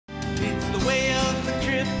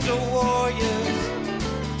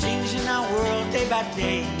by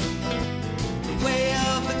day. The way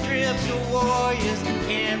of the crypto warriors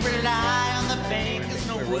can't rely on the bankers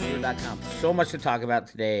no way. So much to talk about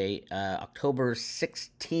today. October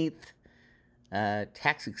 16th,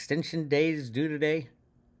 tax extension day is due today.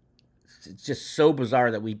 It's just so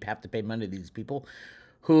bizarre that we have to pay money to these people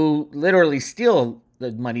who literally steal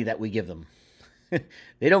the money that we give them.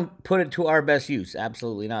 They don't put it to our best use.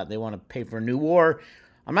 Absolutely not. They want to pay for a new war.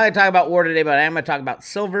 I'm not going to talk about war today, but I am going to talk about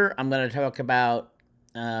silver. I'm going to talk about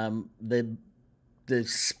the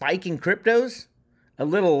spike in cryptos, a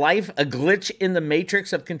little life, a glitch in the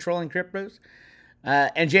matrix of controlling cryptos,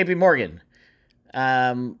 and JP Morgan.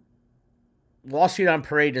 Wall Street on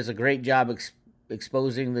Parade does a great job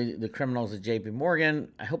exposing the criminals at JP Morgan.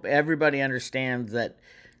 I hope everybody understands that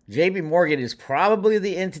JP Morgan is probably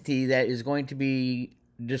the entity that is going to be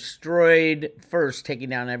destroyed first, taking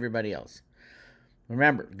down everybody else.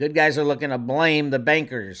 Remember, good guys are looking to blame the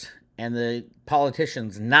bankers and the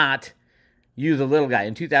politicians, not you, the little guy.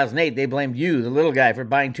 In 2008, they blamed you, the little guy, for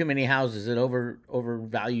buying too many houses at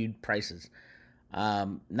overvalued prices.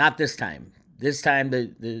 Not this time. This time,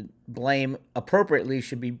 the blame appropriately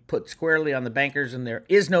should be put squarely on the bankers, and there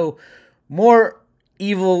is no more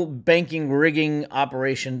evil banking rigging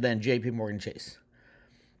operation than JP Morgan Chase.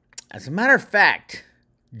 As a matter of fact,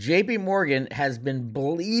 JP Morgan has been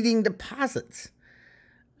bleeding deposits.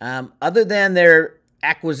 Other than their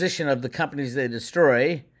acquisition of the companies they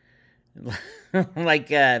destroy,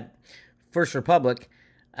 like First Republic,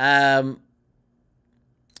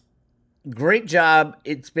 great job.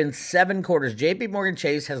 It's been 7 quarters. JP Morgan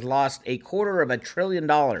Chase has lost $250 billion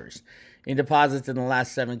in deposits in the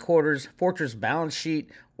last 7 quarters. Fortress balance sheet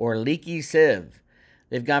or leaky sieve.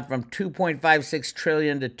 They've gone from $2.56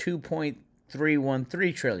 trillion to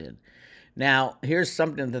 $2.313 trillion. Now, here's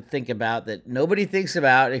something to think about that nobody thinks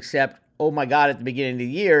about except, oh my God, at the beginning of the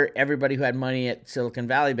year, everybody who had money at Silicon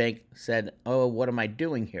Valley Bank said, oh, what am I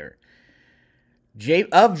doing here?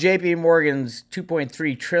 Of JP Morgan's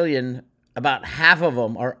 $2.3 trillion, about half of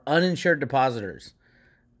them are uninsured depositors.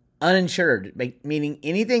 Uninsured, meaning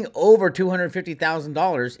anything over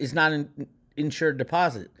 $250,000 is not an insured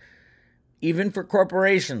deposit. Even for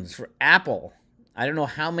corporations, for Apple, I don't know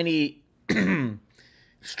how many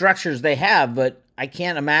structures they have, but I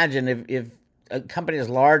can't imagine if a company as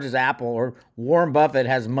large as Apple or Warren Buffett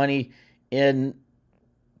has money in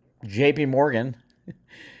JP Morgan.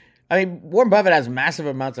 I mean, Warren Buffett has massive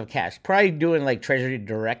amounts of cash, probably doing like Treasury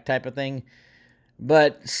Direct type of thing,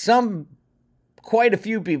 but quite a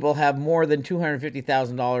few people have more than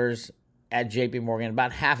 $250,000 at JP Morgan,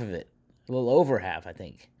 about half of it, a little over half, I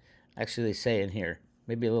think. Actually, they say in here,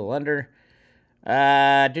 maybe a little under.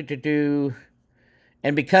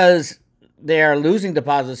 And because they are losing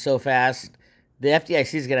deposits so fast, the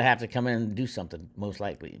FDIC is going to have to come in and do something, most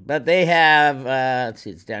likely. But they have, let's see,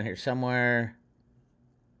 it's down here somewhere.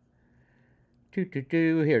 Here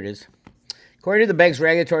it is. According to the bank's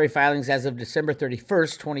regulatory filings as of December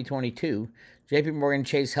 31st, 2022, JP Morgan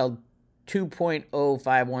Chase held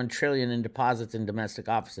 $2.051 trillion in deposits in domestic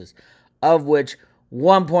offices, of which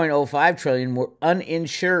 $1.05 trillion were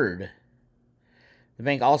uninsured. The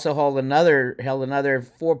bank also held another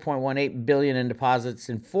 $4.18 billion in deposits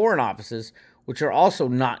in foreign offices, which are also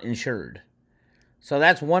not insured. So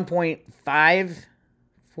that's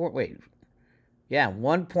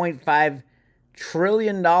 $1.5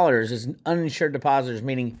 trillion is uninsured depositors,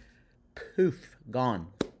 meaning poof, gone.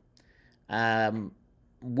 When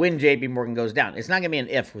JP Morgan goes down. It's not going to be an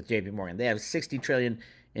if with JP Morgan. They have $60 trillion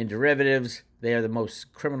in derivatives. They are the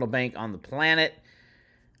most criminal bank on the planet.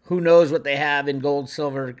 Who knows what they have in gold,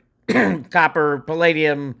 silver, copper,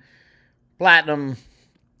 palladium, platinum.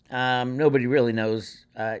 Nobody really knows.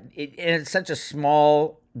 And it's such a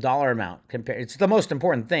small dollar amount. It's the most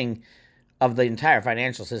important thing of the entire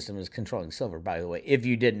financial system is controlling silver, by the way. If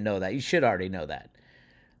you didn't know that, you should already know that.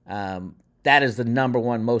 That is the number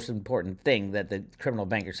one most important thing that the criminal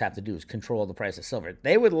bankers have to do is control the price of silver.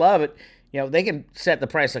 They would love it. You know, they can set the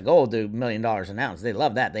price of gold to $1 million an ounce. They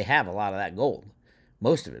love that. They have a lot of that gold.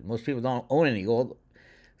 Most of it. Most people don't own any gold.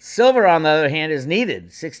 Silver, on the other hand, is needed.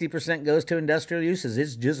 60% goes to industrial uses.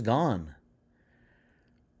 It's just gone.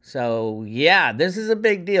 So, yeah, this is a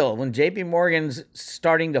big deal. When JP Morgan's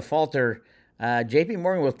starting to falter, JP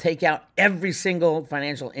Morgan will take out every single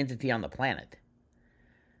financial entity on the planet.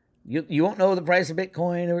 You won't know the price of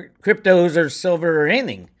Bitcoin or cryptos or silver or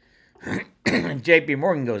anything. JP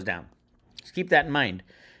Morgan goes down. Just keep that in mind.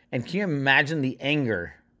 And can you imagine the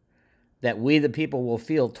anger that we, the people, will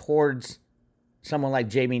feel towards someone like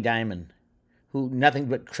Jamie Dimon, who nothing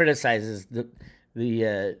but criticizes the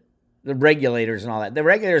regulators and all that. The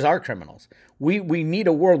regulators are criminals. We need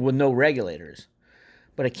a world with no regulators.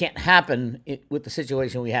 But it can't happen with the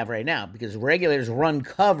situation we have right now because regulators run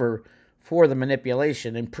cover for the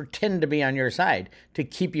manipulation and pretend to be on your side to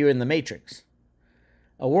keep you in the matrix.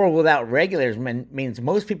 A world without regulators means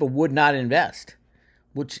most people would not invest,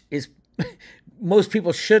 which is most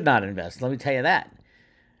people should not invest. Let me tell you that.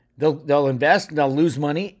 They'll invest and they'll lose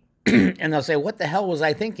money and they'll say, what the hell was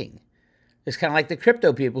I thinking? It's kind of like the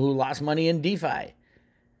crypto people who lost money in DeFi.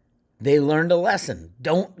 They learned a lesson.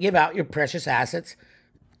 Don't give out your precious assets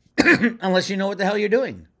unless you know what the hell you're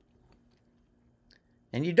doing.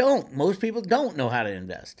 And you don't. Most people don't know how to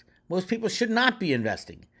invest. Most people should not be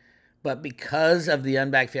investing. But because of the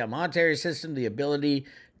unbacked fiat monetary system, the ability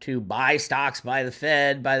to buy stocks by the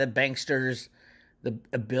Fed, by the banksters, the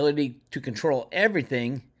ability to control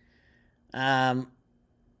everything,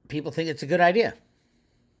 people think it's a good idea.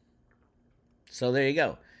 So there you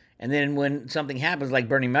go. And then when something happens like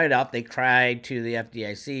Bernie Madoff, they cry to the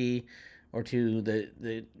FDIC or to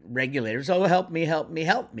the regulators, oh, help me, help me,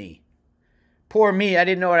 help me. Poor me, I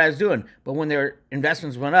didn't know what I was doing. But when their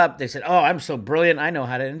investments went up, they said, oh, I'm so brilliant, I know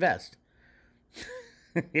how to invest.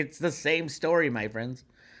 It's the same story, my friends.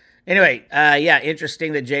 Anyway, yeah,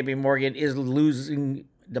 interesting that JP Morgan is losing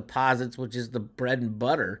deposits, which is the bread and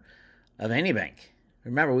butter of any bank.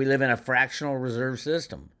 Remember, we live in a fractional reserve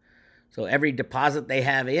system. So every deposit they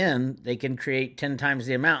have in, they can create 10 times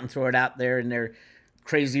the amount and throw it out there in their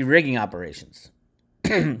crazy rigging operations.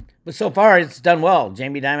 But so far, it's done well.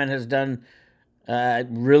 Jamie Dimon has done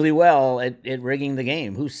really well at rigging the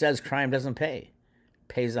game. Who says crime doesn't pay?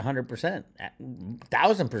 Pays 100%,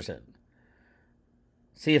 1,000%.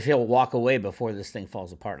 See if he'll walk away before this thing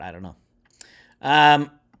falls apart. I don't know.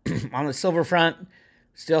 On the silver front,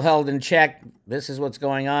 still held in check. This is what's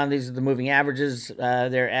going on. These are the moving averages.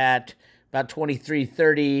 They're at about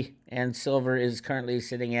 23.30, and silver is currently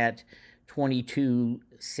sitting at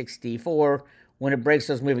 22.64. When it breaks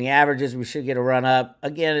those moving averages, we should get a run up.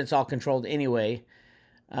 Again, it's all controlled anyway.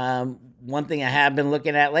 One thing I have been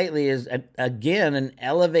looking at lately is, again, an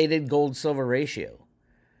elevated gold-silver ratio.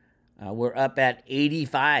 We're up at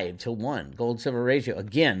 85 to 1 gold-silver ratio.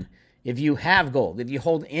 Again, if you have gold, if you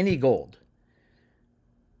hold any gold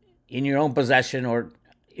in your own possession, or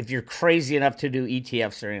if you're crazy enough to do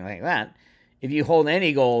ETFs or anything like that, if you hold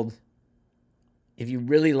any gold, if you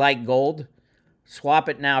really like gold, swap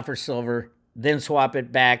it now for silver, then swap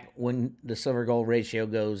it back when the silver-gold ratio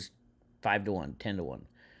goes 5 to 1, 10 to 1.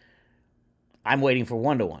 I'm waiting for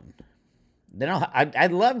 1 to 1. Then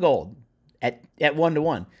I'd love gold at 1 to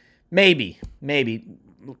 1. Maybe.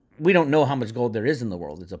 We don't know how much gold there is in the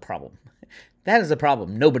world. It's a problem. That is a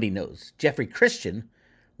problem. Nobody knows. Jeffrey Christian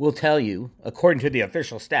will tell you, according to the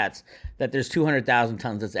official stats, that there's 200,000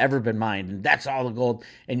 tons that's ever been mined, and that's all the gold,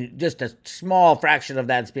 and just a small fraction of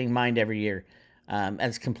that's being mined every year.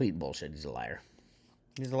 That's complete bullshit. He's a liar.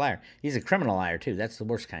 He's a liar. He's a criminal liar, too. That's the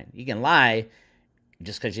worst kind. You can lie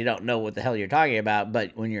just because you don't know what the hell you're talking about,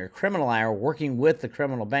 but when you're a criminal liar working with the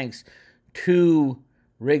criminal banks to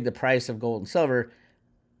rig the price of gold and silver,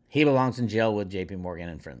 he belongs in jail with JP Morgan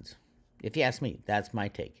and friends. If you ask me, that's my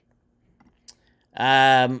take.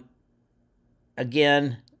 Again,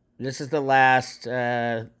 this is the last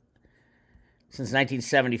since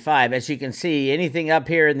 1975. As you can see, anything up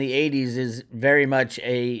here in the 80s is very much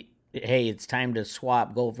a, hey, it's time to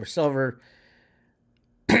swap gold for silver.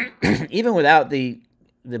 Even without the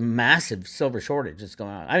massive silver shortage that's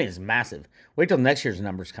going on. I mean, it's massive. Wait till next year's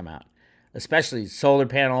numbers come out. Especially solar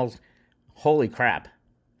panels. Holy crap.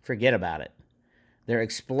 Forget about it. They're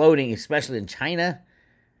exploding, especially in China.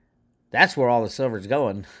 That's where all the silver's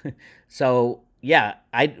going. So, yeah,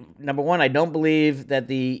 number one, I don't believe that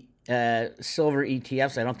the silver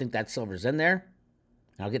ETFs, I don't think that silver's in there.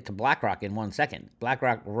 I'll get to BlackRock in 1 second.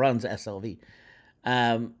 BlackRock runs SLV.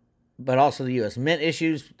 But also the U.S. Mint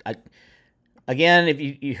issues. Again, if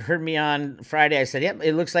you heard me on Friday, I said, yep,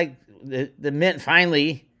 it looks like the Mint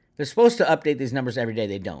finally, they're supposed to update these numbers every day.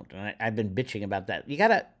 They don't. And I've been bitching about that. You got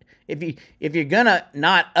to, if you're going to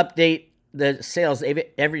not update the sales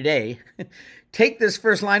every day, take this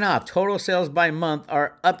first line off. Total sales by month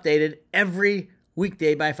are updated every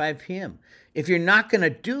weekday by 5 p.m. If you're not going to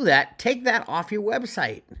do that, take that off your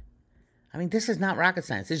website. I mean, this is not rocket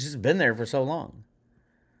science. It's just been there for so long.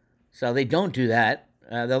 So they don't do that.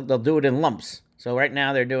 They'll do it in lumps. So right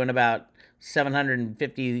now they're doing about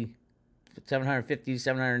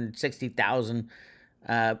 760,000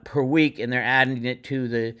 per week, and they're adding it to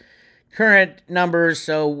the current numbers.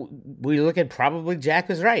 So we look at probably Jack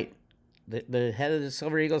was right. The head of the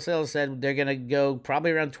Silver Eagle sales said they're going to go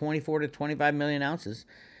probably around 24 to 25 million ounces,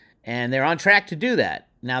 and they're on track to do that.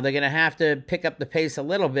 Now they're going to have to pick up the pace a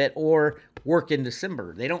little bit or work in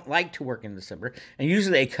December. They don't like to work in December, and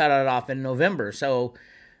usually they cut it off in November. So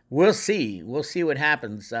we'll see. We'll see what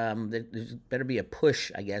happens. There's better be a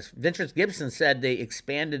push, I guess. Vincent Gibson said they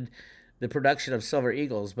expanded the production of Silver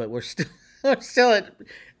Eagles, but we're still at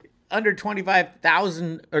under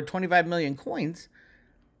 25,000 or 25 million coins.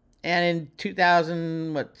 And in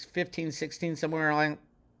 2015, 16, somewhere along,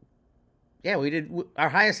 yeah, we did our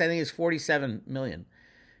highest. I think is 47 million.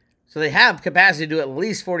 So they have capacity to do at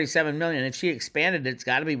least 47 million. If she expanded it, it's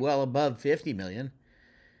got to be well above 50 million.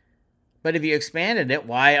 But if you expanded it,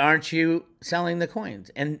 why aren't you selling the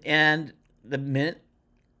coins? And the mint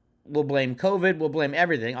will blame COVID, will blame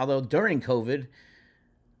everything. Although during COVID,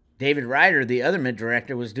 David Ryder, the other mint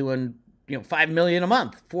director, was doing 5 million a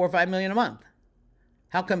month, 4 or 5 million a month.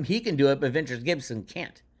 How come he can do it, but Vincent Gibson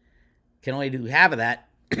can't? Can only do half of that.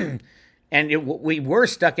 And we were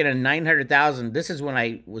stuck in a 900,000. This is when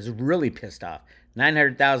I was really pissed off.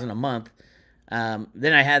 900,000 a month.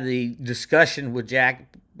 Then I had the discussion with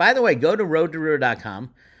Jack. By the way, go to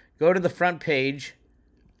roadtoroto.com. Go to the front page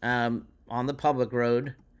on the public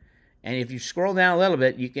road. And if you scroll down a little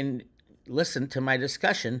bit, you can listen to my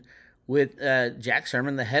discussion with Jack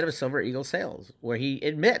Sermon, the head of Silver Eagle Sales, where he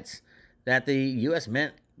admits that the U.S.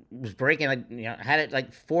 Mint was breaking, had it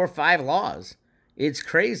like 4 or 5 laws. It's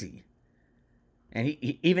crazy. And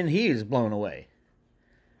even he is blown away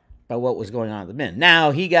by what was going on at the Mint.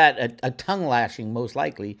 Now, he got a tongue lashing, most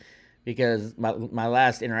likely, because my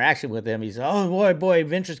last interaction with him, he said, oh, boy,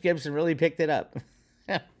 Vincent Gibson really picked it up.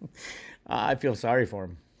 I feel sorry for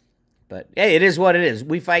him. But, hey, it is what it is.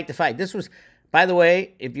 We fight the fight. This was, by the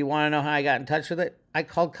way, if you want to know how I got in touch with it, I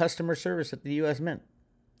called customer service at the U.S. Mint.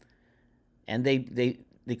 And they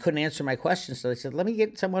couldn't answer my questions, so they said, let me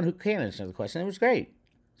get someone who can answer the question. It was great.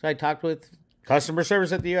 So I talked with customer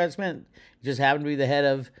service at the U.S. Mint. He just happened to be the head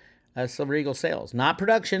of Silver Eagle Sales, not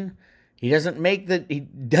production. He does not make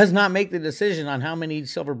the decision on how many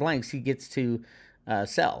silver blanks he gets to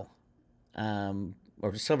sell,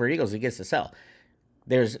 or Silver Eagles he gets to sell.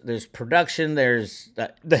 There's production. There's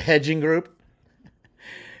the hedging group.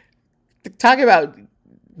 Talk about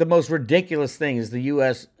the most ridiculous thing is the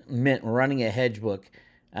U.S. Mint running a hedge book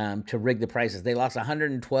to rig the prices. They lost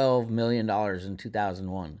 $112 million in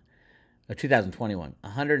 2021,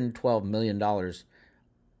 $112 million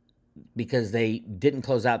because they didn't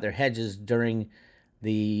close out their hedges during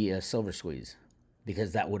the silver squeeze,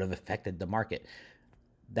 because that would have affected the market.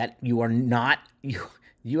 That you are not,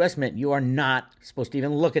 U.S. Mint, you are not supposed to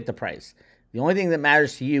even look at the price. The only thing that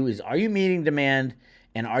matters to you is, are you meeting demand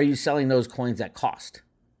and are you selling those coins at cost?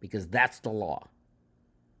 Because that's the law.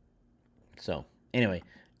 So anyway,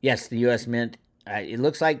 yes, the U.S. Mint, it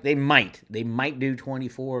looks like they might do 20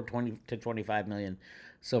 to 25 million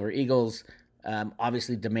Silver Eagles.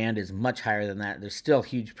 Obviously, demand is much higher than that. There's still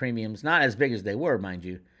huge premiums, not as big as they were, mind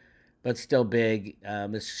you, but still big.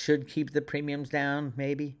 This should keep the premiums down,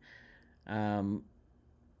 maybe.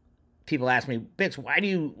 People ask me, Bix, why do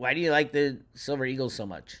you like the Silver Eagles so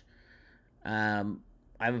much?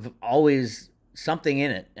 I've always something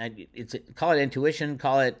in it. Call it intuition,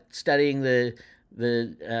 call it studying the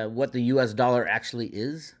what the U.S. dollar actually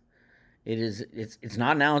is. It's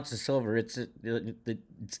not an ounce of silver. It's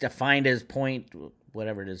defined as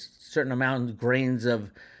whatever it is, certain amount of grains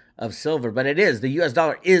of silver. But it is, the U.S.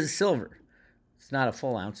 dollar is silver. It's not a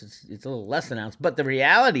full ounce. It's a little less than an ounce. But the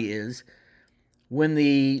reality is, when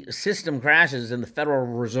the system crashes and the Federal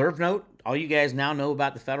Reserve note, all you guys now know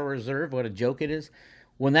about the Federal Reserve, what a joke it is.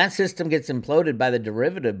 When that system gets imploded by the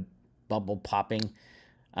derivative bubble popping,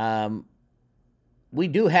 we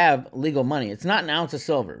do have legal money. It's not an ounce of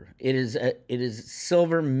silver. It is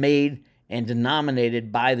silver made and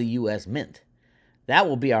denominated by the U.S. Mint. That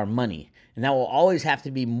will be our money, and that will always have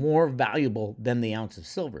to be more valuable than the ounce of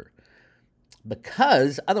silver,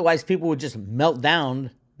 because otherwise people would just melt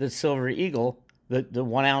down the Silver Eagle, the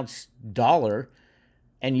 1 ounce dollar,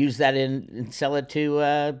 and use that and sell it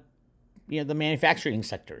to the manufacturing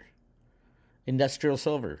sector, industrial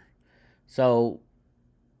silver. So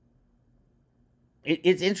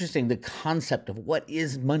it's interesting, the concept of what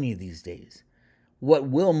is money these days. What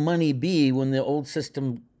will money be when the old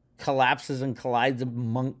system collapses and collides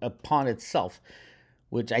upon itself,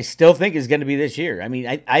 which I still think is going to be this year. I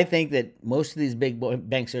mean, I think that most of these big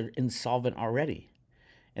banks are insolvent already,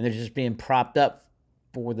 and they're just being propped up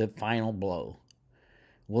for the final blow.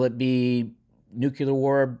 Will it be nuclear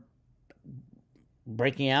war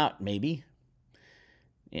breaking out? Maybe.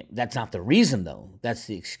 That's not the reason, though. That's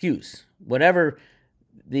the excuse. Whatever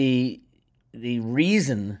the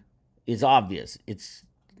reason is obvious. It's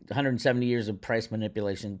 170 years of price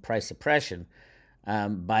manipulation, price suppression.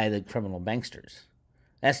 by the criminal banksters.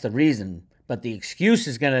 That's the reason. But the excuse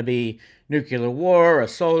is going to be nuclear war, a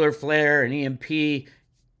solar flare, an EMP.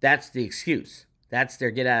 That's the excuse. That's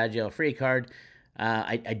their get out of jail free card.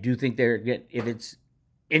 I do think if it's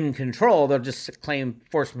in control, they'll just claim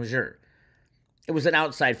force majeure. It was an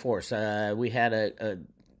outside force. We had a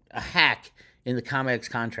hack in the COMEX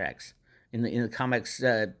contracts, in the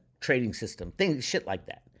COMEX trading system, shit like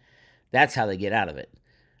that. That's how they get out of it.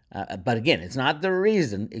 But again, it's not the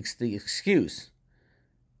reason; it's the excuse.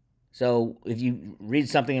 So if you read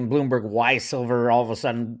something in Bloomberg, why silver all of a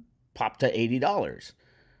sudden popped to $80,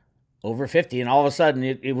 over 50, and all of a sudden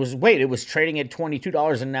it was trading at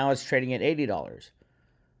 $22 and now it's trading at $80.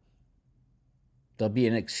 There'll be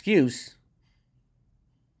an excuse,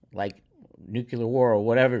 like nuclear war or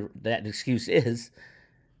whatever that excuse is,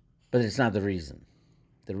 but it's not the reason.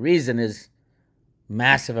 The reason is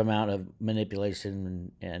massive amount of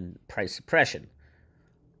manipulation and price suppression.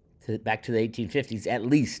 Back to the 1850s, at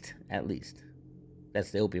least.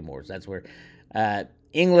 That's the Opium Wars. That's where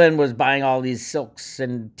England was buying all these silks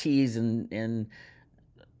and teas and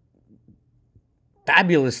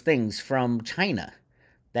fabulous things from China.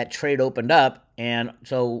 That trade opened up, and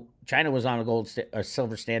so China was on a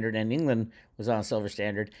silver standard, and England was on a silver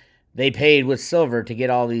standard. They paid with silver to get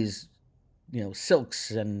all these,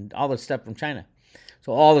 silks and all this stuff from China.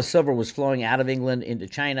 So all the silver was flowing out of England into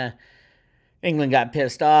China. England got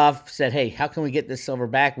pissed off, said, hey, how can we get this silver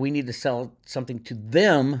back? We need to sell something to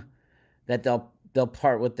them that they'll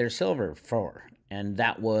part with their silver for. And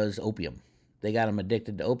that was opium. They got them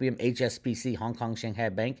addicted to opium. HSBC, Hong Kong Shanghai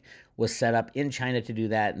Bank, was set up in China to do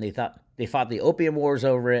that, and they fought the opium wars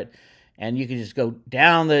over it. And you could just go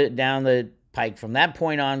down the pike. From that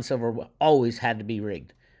point on, silver always had to be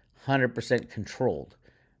rigged, 100% controlled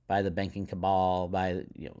by the banking cabal, by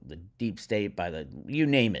the deep state, by you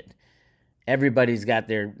name it. Everybody's got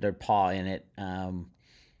their paw in it.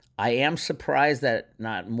 I am surprised that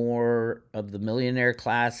not more of the millionaire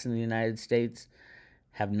class in the United States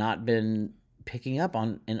have not been picking up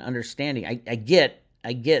on and understanding. I get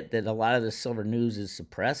that a lot of the silver news is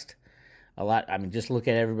suppressed. Just look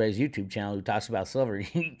at everybody's YouTube channel who talks about silver.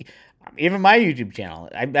 Even my YouTube channel,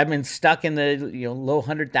 I've been stuck in the low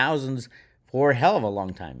 100,000s for a hell of a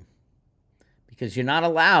long time. Because you're not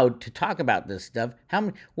allowed to talk about this stuff.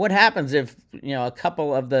 What happens if a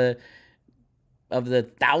couple of the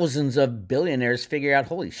thousands of billionaires figure out,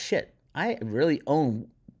 holy shit, I really own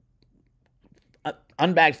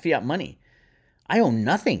unbacked fiat money. I own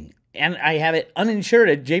nothing, and I have it uninsured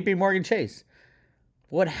at J.P. Morgan Chase.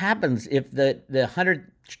 What happens if the $100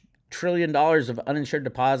 trillion of uninsured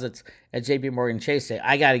deposits at J.P. Morgan Chase say,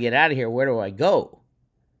 I got to get out of here, where do I go?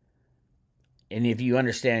 And if you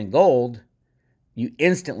understand gold, you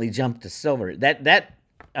instantly jump to silver.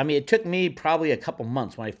 It took me probably a couple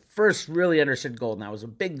months when I first really understood gold, and I was a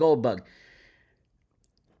big gold bug.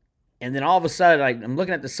 And then all of a sudden, I'm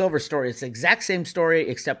looking at the silver story. It's the exact same story,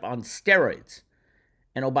 except on steroids.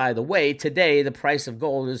 And oh, by the way, today the price of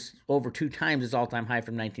gold is over 2 times its all-time high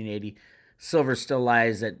from 1980. Silver still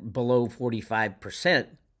lies at below 45%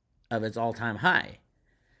 of its all-time high.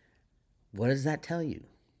 What does that tell you?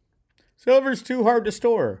 Silver's too hard to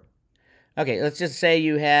store. Okay, let's just say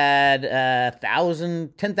you had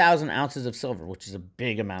 10,000 ounces of silver, which is a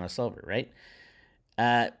big amount of silver, right?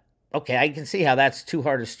 Okay, I can see how that's too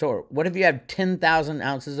hard to store. What if you have 10,000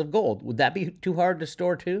 ounces of gold? Would that be too hard to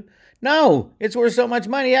store too? No, it's worth so much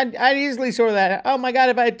money. I'd easily store that. Oh my God,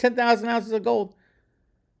 if I had 10,000 ounces of gold.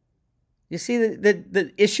 You see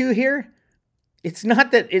the issue here? It's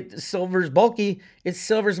not that silver's bulky. It's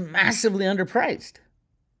silver's massively underpriced.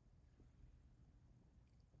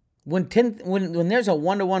 When there's a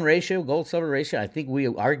 1-to-1 ratio, gold-silver ratio, I think we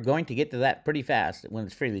are going to get to that pretty fast when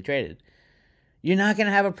it's freely traded. You're not going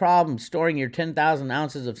to have a problem storing your 10,000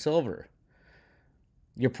 ounces of silver.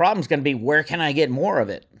 Your problem's going to be, where can I get more of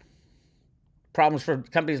it? Problems for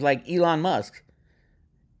companies like Elon Musk.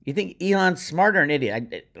 You think Elon's smart or an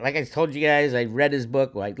idiot? Like I told you guys, I read his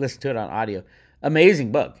book. I listened to it on audio.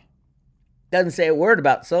 Amazing book. Doesn't say a word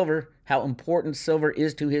about silver, how important silver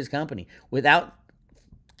is to his company. Without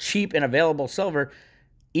cheap and available silver,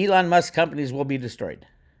 Elon Musk companies will be destroyed.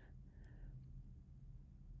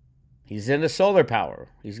 He's into solar power.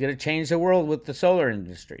 He's going to change the world with the solar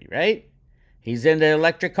industry, right? He's into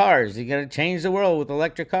electric cars. He's going to change the world with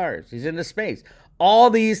electric cars. He's into space. All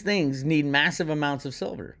these things need massive amounts of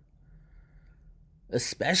silver,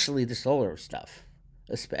 especially the solar stuff,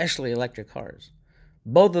 especially electric cars.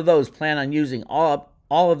 Both of those plan on using all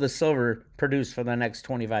of the silver produced for the next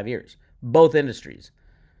 25 years. Both industries.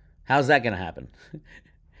 How's that going to happen?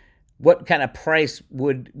 What kind of price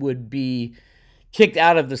would be kicked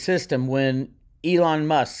out of the system when Elon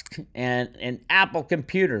Musk and Apple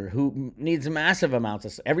Computer, who needs massive amounts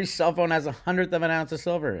of, every cell phone has 1/100th of an ounce of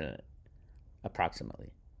silver in it,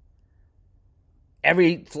 approximately.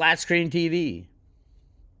 Every flat screen TV.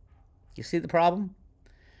 You see the problem?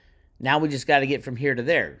 Now we just got to get from here to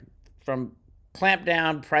there. From clamp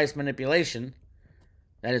down price manipulation,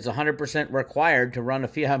 that is 100% required to run a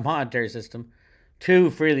fiat monetary system, to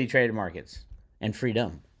freely traded markets and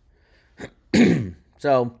freedom.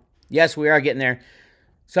 So, yes, we are getting there.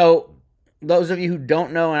 So, those of you who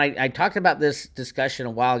don't know, and I talked about this discussion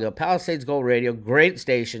a while ago, Palisades Gold Radio, great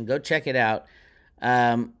station. Go check it out.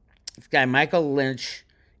 This guy, Michael Lynch,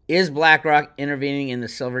 is BlackRock intervening in the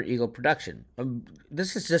Silver Eagle production?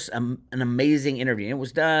 This is just an amazing interview. It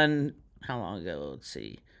was done, how long ago? Let's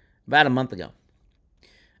see. About a month ago.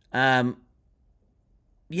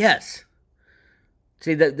 Yes.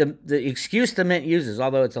 See, the excuse the Mint uses,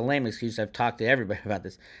 although it's a lame excuse, I've talked to everybody about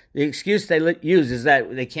this. The excuse they use is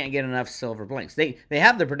that they can't get enough silver blanks. They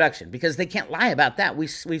have the production because they can't lie about that. We've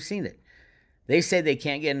seen it. They say they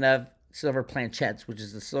can't get enough silver planchettes, which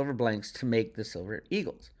is the silver blanks, to make the silver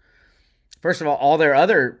eagles. First of all their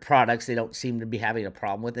other products they don't seem to be having a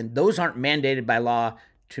problem with, and those aren't mandated by law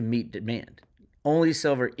to meet demand. Only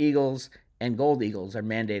silver eagles and gold eagles are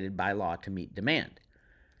mandated by law to meet demand.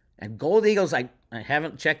 And gold eagles, I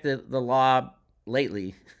haven't checked the law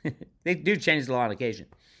lately. They do change the law on occasion.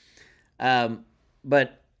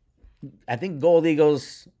 But I think gold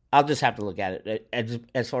eagles, I'll just have to look at it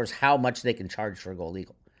as far as how much they can charge for a gold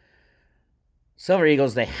eagle. Silver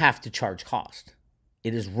eagles, they have to charge cost.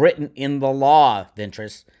 It is written in the law of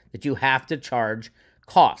interest that you have to charge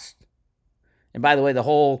cost. And by the way, the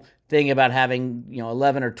whole thing about having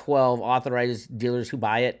 11 or 12 authorized dealers who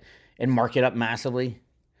buy it and mark it up massively,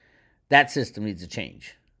 that system needs to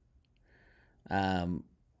change. I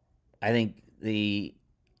think I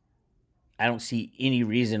don't see any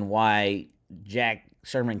reason why Jack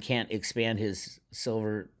Sherman can't expand his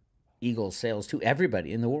Silver Eagle sales to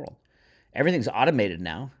everybody in the world. Everything's automated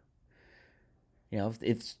now.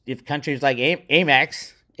 If countries like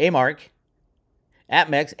AMEX, AMARC.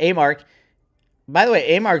 By the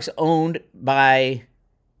way, AMARC's owned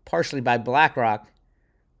partially by BlackRock,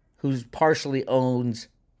 who's partially owns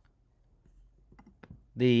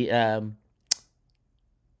the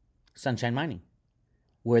Sunshine Mining,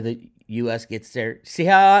 where the U.S. gets their, see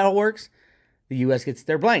how it all works? The U.S. gets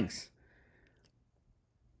their blanks.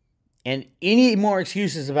 And any more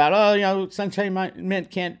excuses about, Sunshine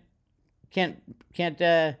Mint can't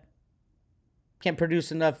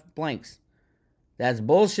produce enough blanks. That's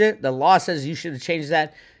bullshit. The law says you should have changed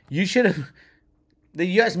that. The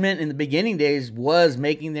U.S. Mint in the beginning days was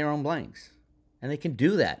making their own blanks. And they can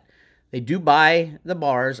do that. They do buy the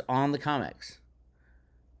bars on the COMEX.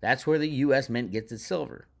 That's where the U.S. Mint gets its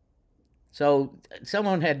silver. So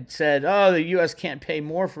someone had said, the U.S. can't pay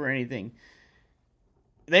more for anything.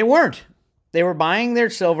 They weren't. They were buying their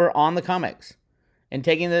silver on the COMEX and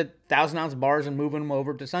taking the 1,000-ounce bars and moving them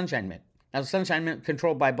over to Sunshine Mint. Now, Sunshine Mint,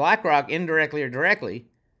 controlled by BlackRock, indirectly or directly,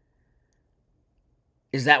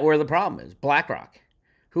 is that where the problem is? BlackRock,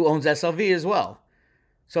 who owns SLV as well.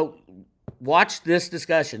 So watch this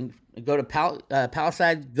discussion. Go to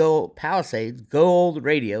Palisades Gold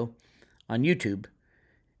Radio on YouTube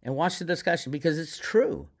and watch the discussion, because it's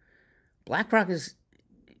true. BlackRock is,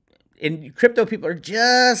 and crypto people are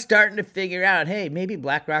just starting to figure out, hey, maybe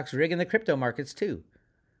BlackRock's rigging the crypto markets too,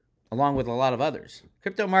 along with a lot of others.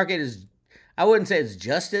 Crypto market is, I wouldn't say it's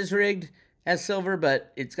just as rigged as silver,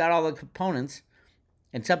 but it's got all the components.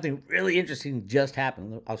 And something really interesting just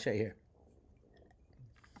happened. I'll show you here.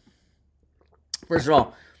 First of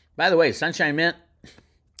all, by the way, Sunshine Mint,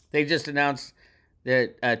 they just announced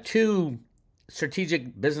that 2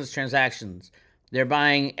 strategic business transactions. They're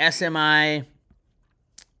buying SMI,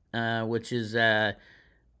 which is, let's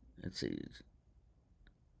see.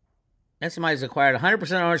 SMI has acquired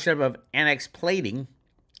 100% ownership of Annex Plating,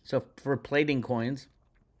 so for plating coins.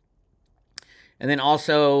 And then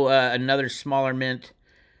also another smaller mint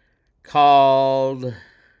called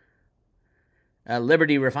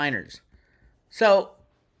Liberty Refiners. So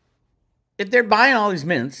if they're buying all these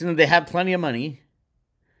mints and they have plenty of money,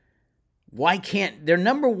 why can't their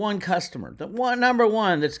number one customer, number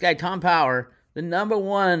one, this guy Tom Power, the number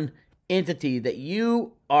one entity that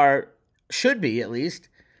you should be at least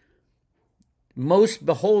most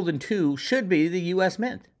beholden to, should be the U.S.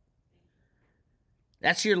 Mint.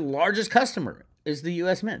 That's your largest customer, is the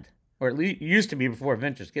U.S. Mint. Or at least used to be before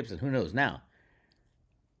Venture skips it. Who knows now?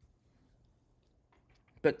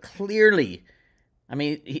 But clearly, I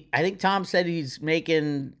mean, I think Tom said he's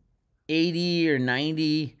making 80 or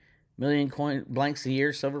 90 million coin blanks a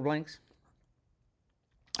year, silver blanks.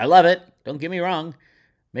 I love it. Don't get me wrong.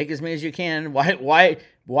 Make as many as you can.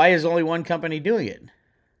 Why is only one company doing it?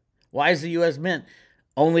 Why is the U.S. Mint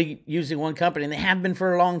only using one company? And they have been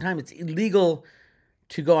for a long time. It's illegal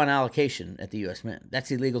to go on allocation at the U.S. Mint. That's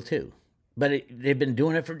illegal too. But they've been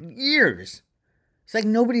doing it for years. It's like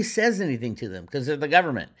nobody says anything to them because they're the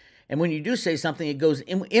government. And when you do say something, it goes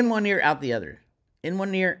in one ear, out the other. In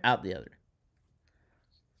one ear, out the other.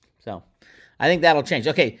 So I think that'll change.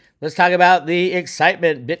 Okay, let's talk about the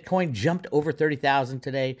excitement. Bitcoin jumped over 30,000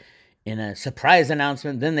 today in a surprise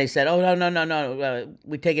announcement. Then they said, oh, no,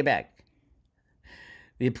 we take it back.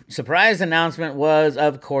 The surprise announcement was,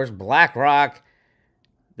 of course, BlackRock.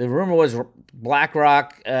 The rumor was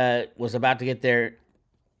BlackRock was about to get their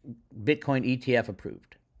Bitcoin ETF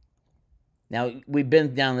approved. Now, we've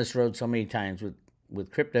been down this road so many times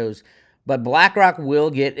with cryptos, but BlackRock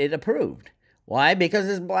will get it approved. Why? Because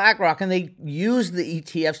it's BlackRock, and they use the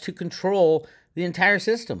ETFs to control the entire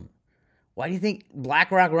system. Why do you think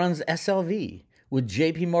BlackRock runs SLV with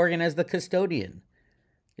JP Morgan as the custodian?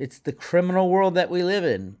 It's the criminal world that we live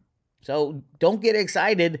in. So don't get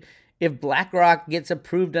excited if BlackRock gets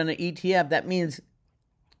approved on an ETF. That means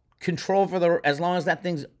control for as long as that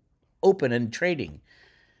thing's open and trading.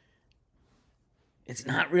 It's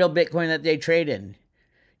not real Bitcoin that they trade in.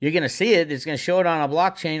 You're going to see it. It's going to show it on a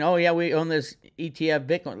blockchain. Oh, yeah, we own this ETF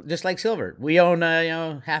Bitcoin, just like silver. We own,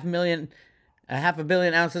 half a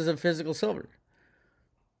billion ounces of physical silver.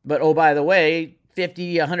 But, oh, by the way,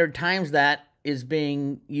 50, 100 times that is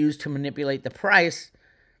being used to manipulate the price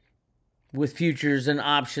with futures and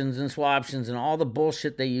options and swaptions and all the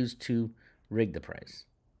bullshit they use to rig the price.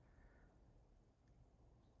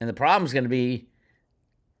 And the problem is going to be,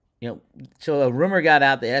 so a rumor got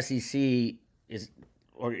out, the SEC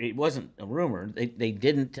or it wasn't a rumor, they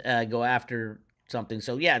didn't go after something.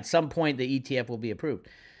 So yeah, at some point the ETF will be approved.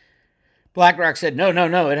 BlackRock said, no,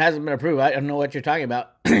 it hasn't been approved. I don't know what you're talking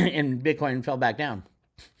about. And Bitcoin fell back down.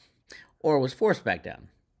 Or was forced back down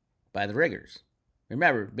by the riggers.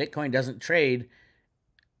 Remember, Bitcoin doesn't trade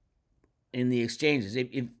in the exchanges.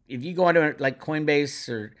 If you go onto like Coinbase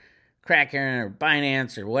or Kraken or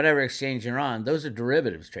Binance or whatever exchange you're on, those are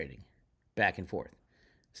derivatives trading back and forth.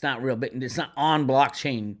 It's not real, it's not on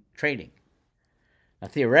blockchain trading. Now,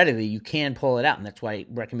 theoretically, you can pull it out, and that's why I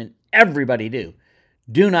recommend everybody do.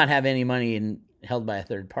 Do not have any money held by a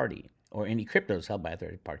third party or any cryptos held by a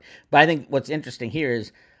third party. But I think what's interesting here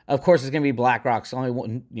is, of course, it's going to be BlackRock's only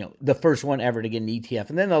one, the first one ever to get an ETF,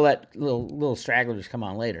 and then they'll let little stragglers come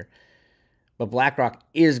on later. But BlackRock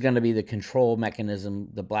is going to be the control mechanism,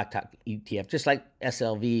 the BlackRock ETF, just like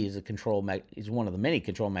SLV is is one of the many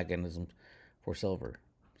control mechanisms for silver.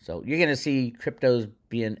 So you're going to see cryptos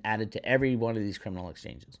being added to every one of these criminal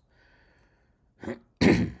exchanges.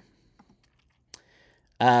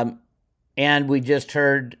 And we just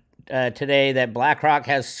heard today that BlackRock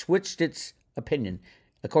has switched its opinion.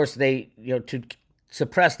 Of course, they, to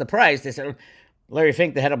suppress the price, they said, Larry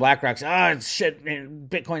Fink, the head of BlackRock, said, oh, it's shit,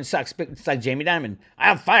 Bitcoin sucks. It's like Jamie Dimon.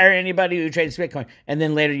 I'll fire anybody who trades Bitcoin. And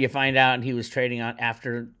then later you find out he was trading on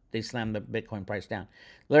after they slammed the Bitcoin price down.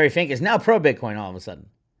 Larry Fink is now pro-Bitcoin all of a sudden.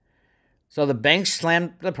 So the banks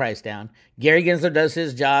slammed the price down. Gary Gensler does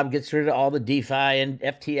his job, gets rid of all the DeFi, and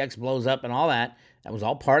FTX blows up and all that. That was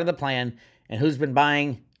all part of the plan. And who's been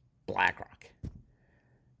buying? BlackRock.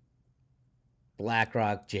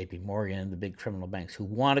 BlackRock, JP Morgan, the big criminal banks who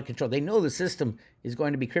want to control. They know the system is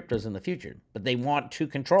going to be cryptos in the future, but they want to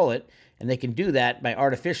control it, and they can do that by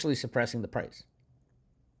artificially suppressing the price.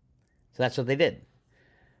 So that's what they did.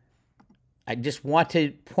 I just want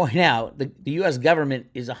to point out the U.S. government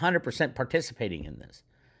is 100% participating in this.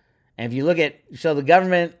 And if you look at, so the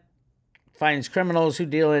government finds criminals who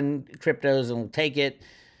deal in cryptos and will take it,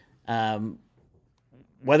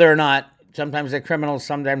 whether or not, sometimes they're criminals,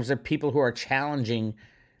 sometimes they're people who are challenging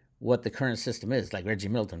what the current system is, like Reggie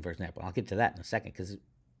Middleton, for example. I'll get to that in a second, because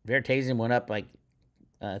Veritasium went up like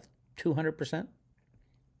 200%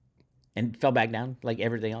 and fell back down like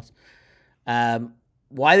everything else.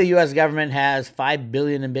 Why the U.S. government has $5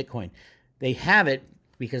 billion in Bitcoin. They have it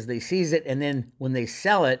because they seize it, and then when they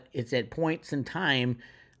sell it, it's at points in time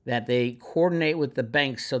that they coordinate with the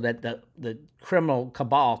banks so that the criminal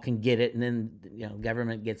cabal can get it, and then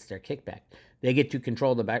government gets their kickback. They get to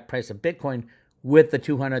control the price of Bitcoin with the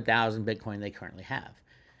 200,000 Bitcoin they currently have.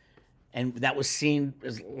 And that was seen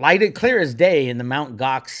as clear as day in the Mt.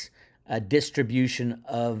 Gox distribution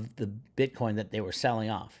of the Bitcoin that they were selling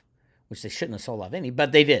off, which they shouldn't have sold off any,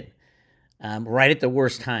 but they did. Right at the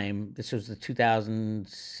worst time. This was the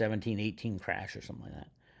 2017-18 crash or something like that.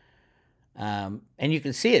 And you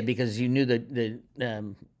can see it because you knew the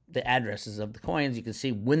the addresses of the coins. You can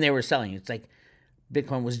see when they were selling. It's like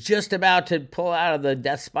Bitcoin was just about to pull out of the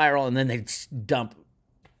death spiral, and then they dump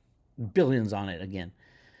billions on it again.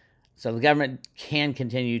 So the government can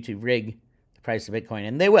continue to rig the price of Bitcoin,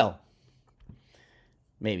 and they will.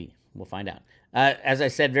 Maybe. We'll find out. As I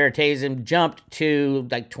said, Veritasium jumped to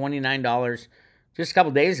like $29. Just a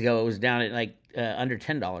couple days ago, it was down at like under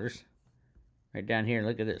 $10. Right down here,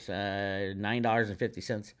 look at this,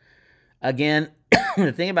 $9.50. Again,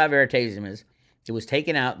 the thing about Veritasium is it was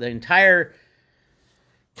taken out. The entire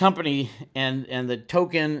company and the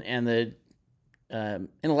token and the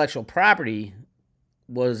intellectual property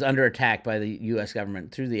was under attack by the U.S.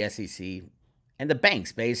 government through the SEC and the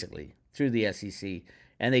banks, basically, through the SEC,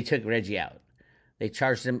 and they took Reggie out. They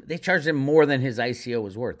charged him more than his ICO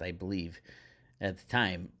was worth, I believe, at the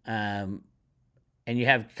time. And you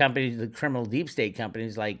have companies, the criminal deep state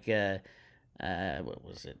companies like, what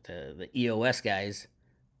was it, the EOS guys,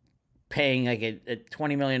 paying like a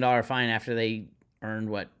 $20 million fine after they earned,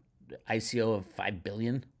 what, ICO of $5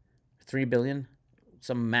 billion, $3 billion,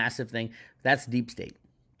 some massive thing. That's deep state.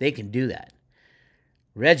 They can do that.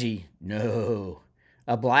 Reggie, no.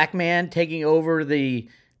 A black man taking over the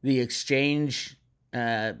exchange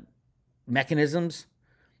mechanisms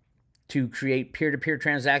to create peer-to-peer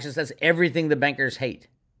transactions. That's everything the bankers hate.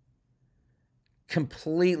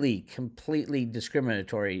 Completely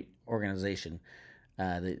discriminatory organization,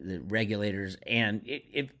 the regulators. And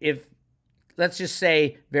if let's just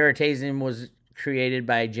say Veritasium was created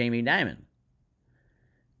by Jamie Dimon,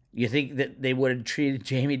 you think that they would have treated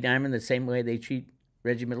Jamie Dimon the same way they treat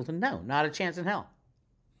Reggie Middleton? No, not a chance in hell.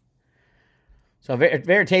 So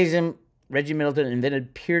Veritasium, Reggie Middleton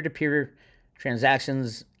invented peer-to-peer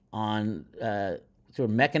transactions on through a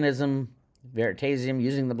mechanism, Veritasium,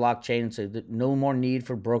 using the blockchain, so that no more need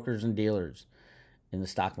for brokers and dealers in the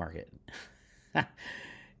stock market.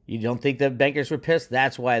 You don't think the bankers were pissed?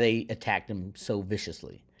 That's why they attacked him so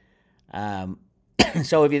viciously.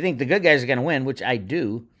 So if you think the good guys are going to win, which I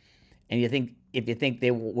do, and if you think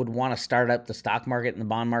they would want to start up the stock market and the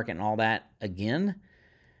bond market and all that again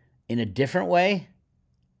in a different way,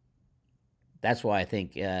 that's why I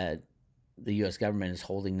think the U.S. government is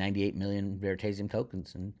holding 98 million Veritasium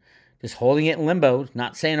tokens and just holding it in limbo,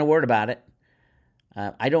 not saying a word about it.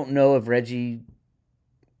 I don't know if Reggie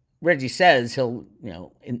says he'll,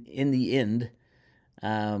 in the end,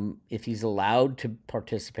 if he's allowed to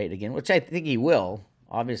participate again, which I think he will.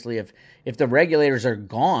 Obviously, if the regulators are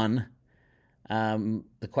gone,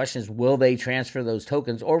 the question is, will they transfer those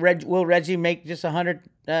tokens, or will Reggie make just 100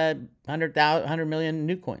 million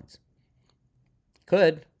new coins?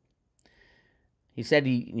 Could. He said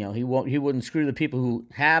he wouldn't screw the people who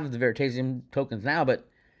have the Veritasium tokens now, but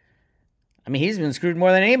I mean, he's been screwed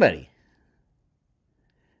more than anybody.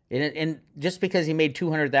 And just because he made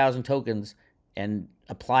 200,000 tokens and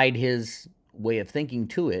applied his way of thinking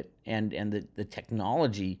to it, and the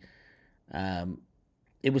technology,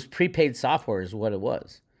 it was prepaid software is what it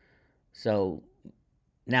was. So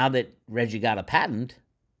now that Reggie got a patent,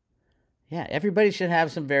 yeah, everybody should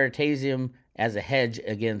have some Veritasium as a hedge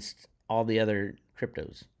against all the other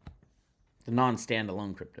cryptos, the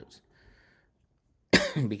non-standalone cryptos.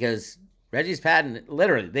 Because Reggie's patent,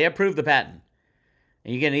 literally, they approved the patent.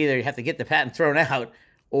 And you're going to either have to get the patent thrown out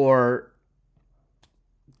or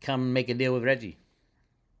come make a deal with Reggie.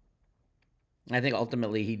 I think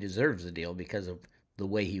ultimately he deserves the deal because of the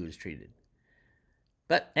way he was treated.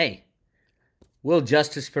 But hey, will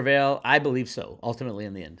justice prevail? I believe so, ultimately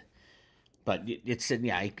in the end. But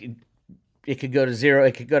it could go to zero.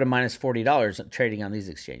 It could go to minus $40 trading on these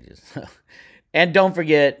exchanges. And don't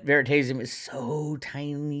forget, Veritasium is so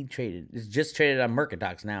tiny traded. It's just traded on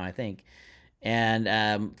Mercantile now, I think.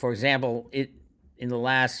 And for example, in the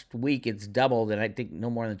last week, it's doubled, and I think no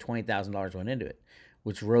more than $20,000 went into it,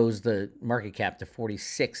 which rose the market cap to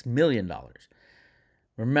 $46 million.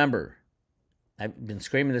 Remember, I've been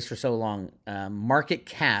screaming this for so long. Market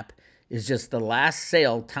cap is just the last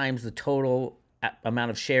sale times the total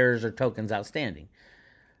amount of shares or tokens outstanding.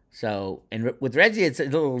 So, and with Reggie, it's a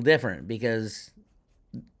little different because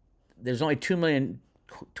there's only 2 million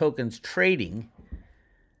tokens trading,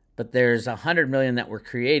 but there's 100 million that were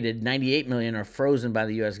created. 98 million are frozen by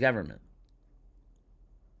the U.S. government.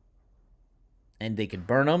 And they could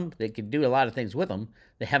burn them. They could do a lot of things with them.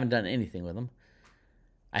 They haven't done anything with them.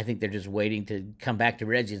 I think they're just waiting to come back to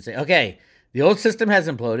Reggie and say, okay, the old system has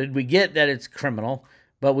imploded. We get that it's criminal,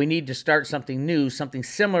 but we need to start something new, something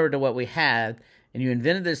similar to what we had. And you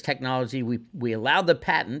invented this technology. We allowed the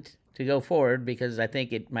patent to go forward because I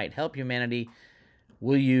think it might help humanity.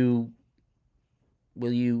 Will you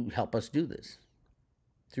help us do this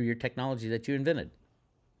through your technology that you invented?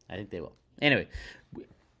 I think they will. Anyway,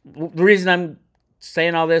 the reason I'm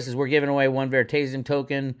saying all this is we're giving away one Veritasium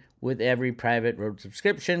token with every private road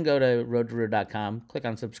subscription. Go to roadtoroad.com, click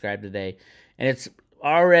on subscribe today, and it's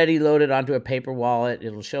already loaded onto a paper wallet.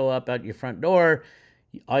 It'll show up at your front door.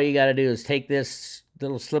 All you got to do is take this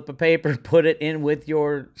little slip of paper, put it in with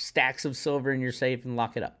your stacks of silver in your safe, and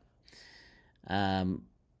lock it up. And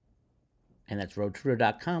that's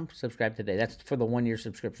roadtoroad.com. Subscribe today. That's for the 1-year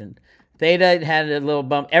subscription. Theta had a little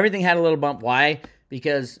bump. Everything had a little bump. Why?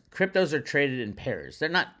 Because cryptos are traded in pairs.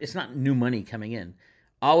 It's not new money coming in.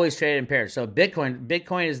 Always traded in pairs. So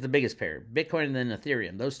Bitcoin is the biggest pair. Bitcoin and then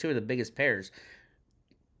Ethereum. Those two are the biggest pairs.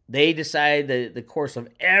 They decide the course of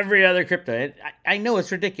every other crypto. I know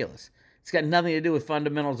it's ridiculous. It's got nothing to do with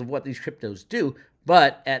fundamentals of what these cryptos do,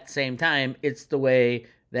 but at the same time, it's the way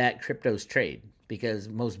that cryptos trade, because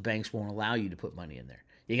most banks won't allow you to put money in there.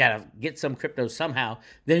 You got to get some crypto somehow,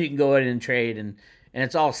 then you can go in and trade, and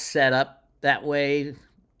it's all set up that way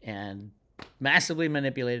and massively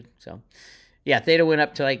manipulated. So, yeah, Theta went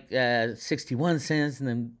up to like 61 cents and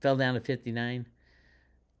then fell down to 59.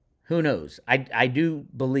 Who knows? I do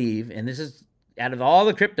believe, and this is out of all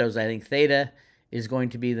the cryptos, I think Theta is going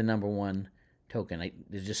to be the number one token.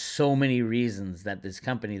 There's just so many reasons that this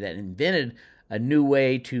company that invented a new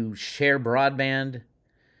way to share broadband,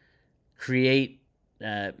 create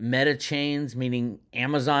meta chains, meaning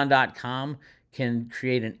Amazon.com can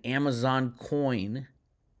create an Amazon coin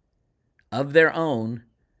of their own,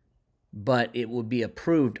 but it will be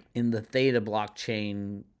approved in the Theta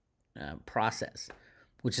blockchain process,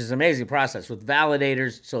 which is an amazing process with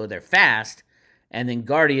validators so they're fast, and then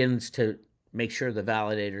guardians to make sure the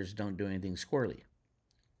validators don't do anything squirrely.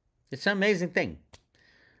 It's an amazing thing.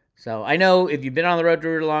 So I know if you've been on the road to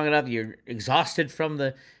root long enough, you're exhausted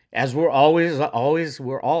from as we're all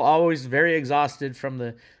always very exhausted from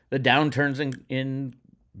the downturns in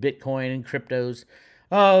Bitcoin and cryptos.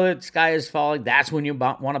 Oh, the sky is falling. That's when you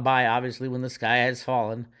want to buy, obviously, when the sky has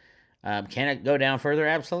fallen. Can it go down further?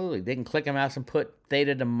 Absolutely. They can click a mouse and put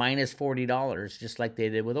Theta to minus $40, just like they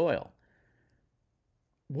did with oil.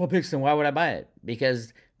 Well, Pixton, why would I buy it?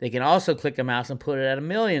 Because they can also click a mouse and put it at $1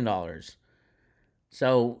 million.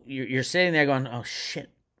 So you're sitting there going, oh, shit,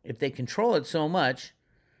 if they control it so much,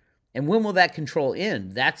 and when will that control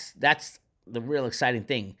end? That's the real exciting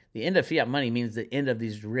thing. The end of fiat money means the end of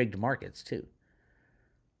these rigged markets, too.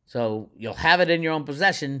 So you'll have it in your own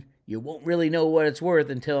possession. You won't really know what it's worth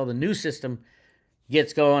until the new system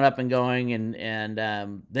gets going up and going, and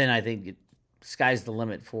then I think sky's the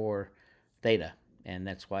limit for Theta, and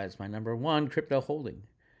that's why it's my number one crypto holding.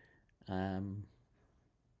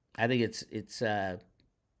 I think it's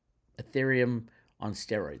Ethereum on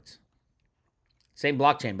steroids. Same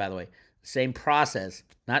blockchain, by the way, same process,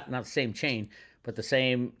 not the same chain, but the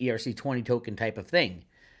same ERC20 token type of thing.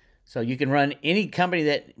 So you can run, any company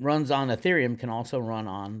that runs on Ethereum can also run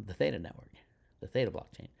on the Theta network, the Theta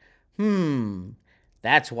blockchain.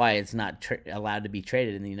 That's why it's not allowed to be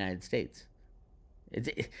traded in the United States.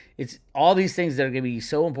 It's all these things that are going to be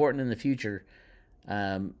so important in the future.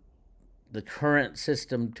 The current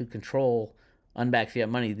system to control unbacked fiat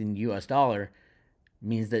money in the U.S. dollar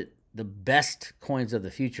means that the best coins of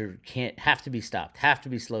the future have to be stopped, have to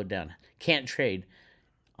be slowed down, can't trade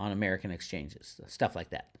on American exchanges, stuff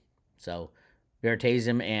like that. So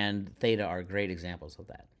Veritasium and Theta are great examples of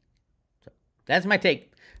that. So that's my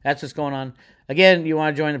take. That's what's going on. Again, you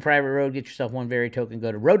want to join the private road, get yourself one Veri token,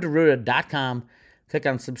 go to roadtoroot.com, click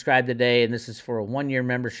on subscribe today, and this is for a 1-year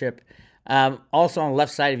membership. Also on the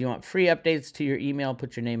left side, if you want free updates to your email,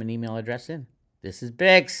 put your name and email address in. This is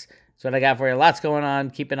Bix. That's what I got for you. Lots going on.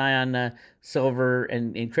 Keep an eye on silver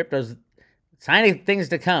and cryptos. Signing things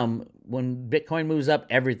to come. When Bitcoin moves up,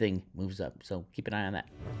 everything moves up. So keep an eye on that.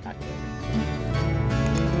 Talk to you later.